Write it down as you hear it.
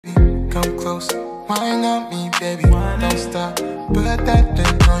come close. Wine on me, baby, don't stop. Put that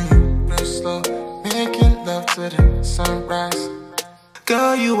thing on you, real slow. Making love to the sunrise.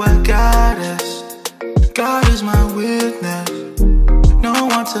 Girl, you a goddess. God is my witness. No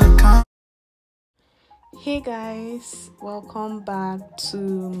one to come. Hey guys, welcome back to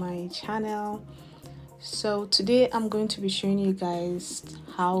my channel. So today I'm going to be showing you guys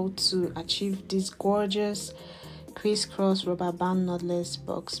how to achieve this gorgeous crisscross rubber band knotless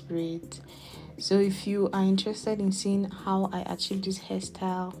box braid. So if you are interested in seeing how I achieve this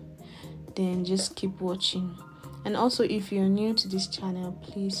hairstyle, then just keep watching. And also, if you're new to this channel,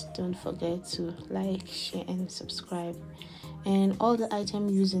 please don't forget to like, share and subscribe. And all the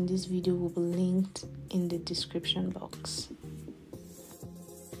items used in this video will be linked in the description box.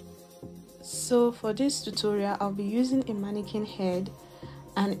 So for this tutorial, I'll be using a mannequin head,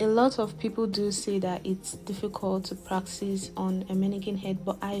 and a lot of people do say that it's difficult to practice on a mannequin head,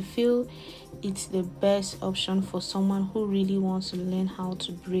 but I feel it's the best option for someone who really wants to learn how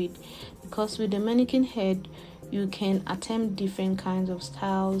to braid, because with the mannequin head you can attempt different kinds of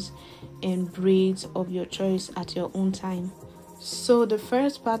styles and braids of your choice at your own time. So the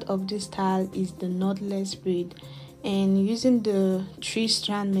first part of this style is the knotless braid, and using the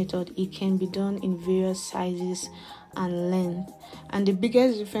 3-strand method, it can be done in various sizes and length. And the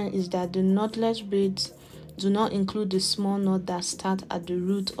biggest difference is that the knotless braids do not include the small knot that start at the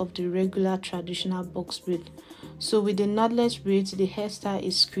root of the regular traditional box braid. So with the knotless braids, the hairstyle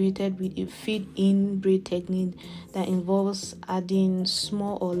is created with a feed-in braid technique that involves adding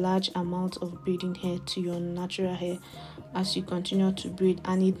small or large amounts of braiding hair to your natural hair as you continue to braid,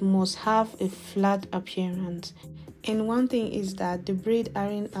 and it must have a flat appearance. And one thing is that the braid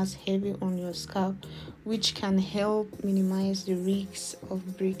aren't as heavy on your scalp, which can help minimize the risk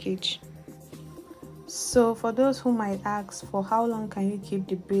of breakage. So for those who might ask, for how long can you keep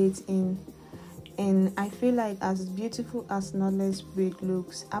the braids in? And I feel like, as beautiful as knotless braid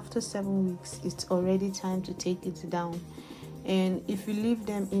looks, after 7 weeks it's already time to take it down. And if you leave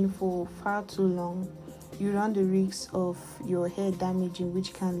them in for far too long, you run the risk of your hair damaging,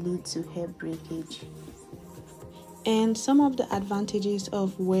 which can lead to hair breakage. And some of the advantages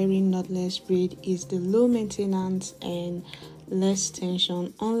of wearing knotless braid is the low maintenance and less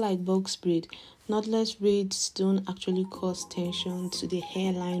tension. Unlike box braid, knotless braids don't actually cause tension to the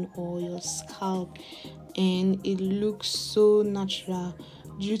hairline or your scalp, and it looks so natural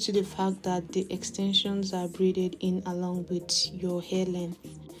due to the fact that the extensions are braided in along with your hair length.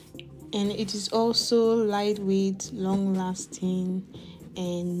 And it is also lightweight, long lasting,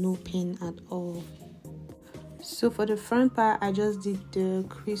 and no pain at all. So for the front part, I just did the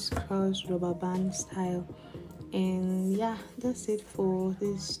crisscross rubber band style. And yeah, that's it for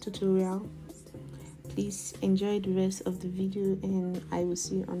this tutorial. Please enjoy the rest of the video, and I will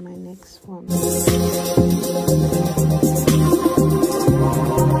see you on my next one.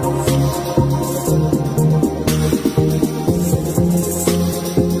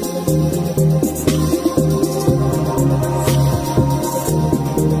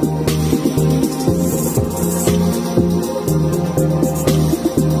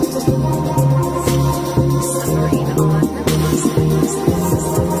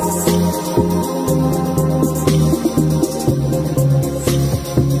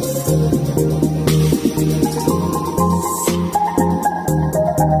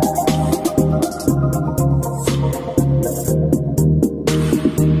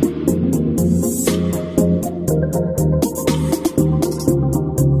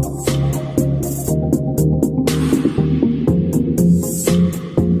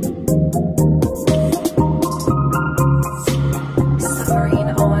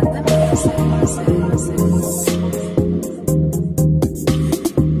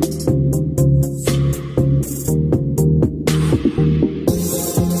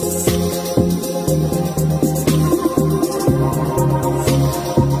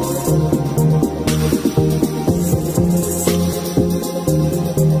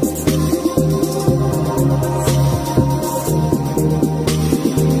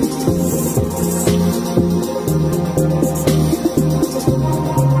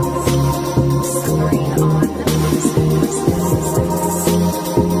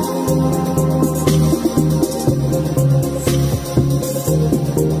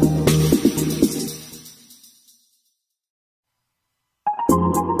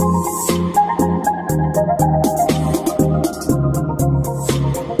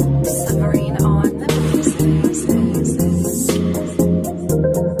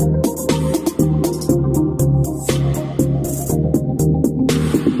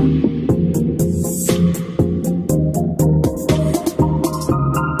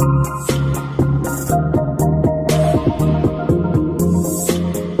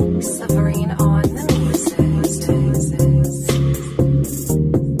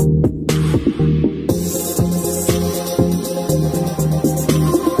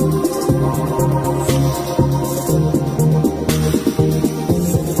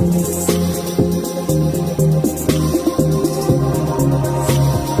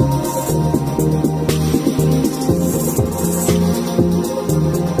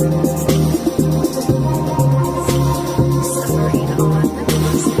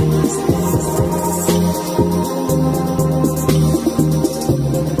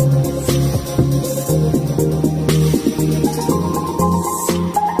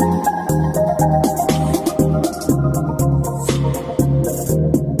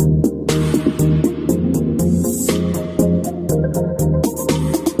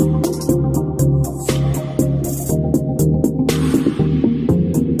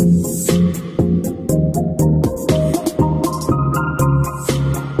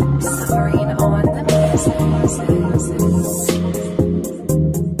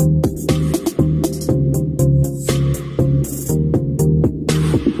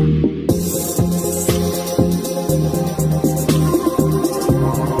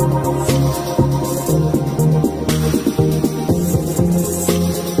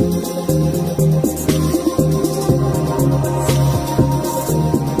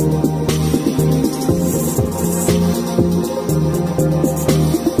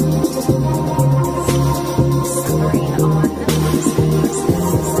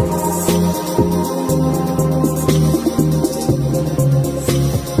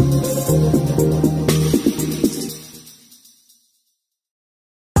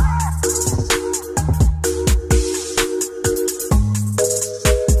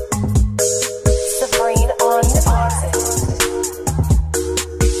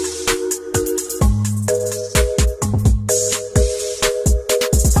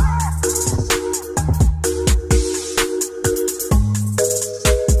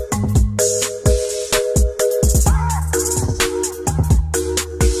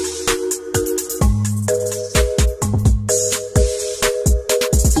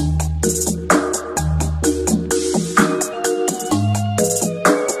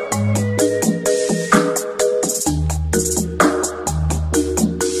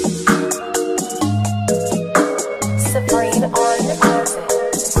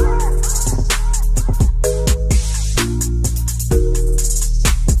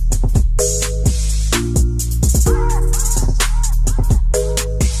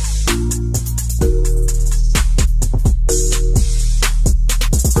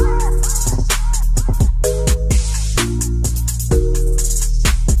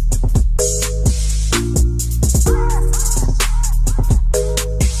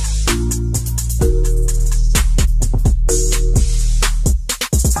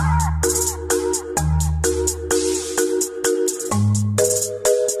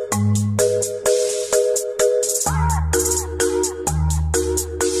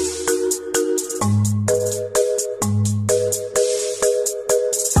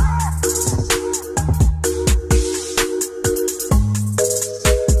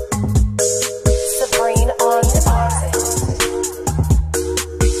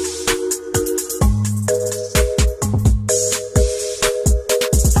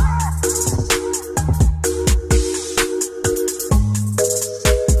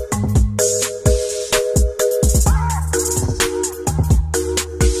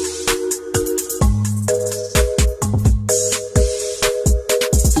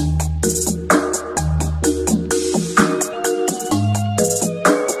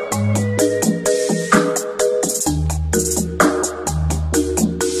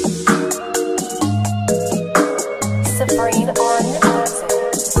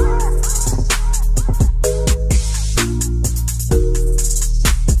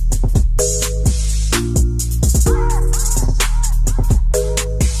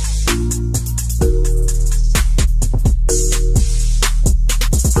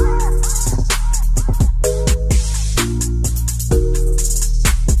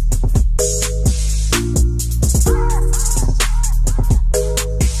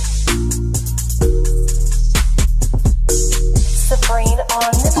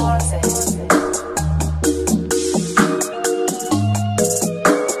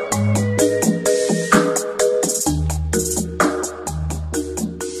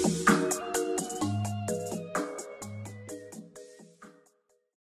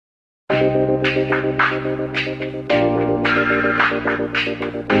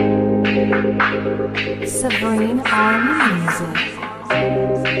 Sabrine on music.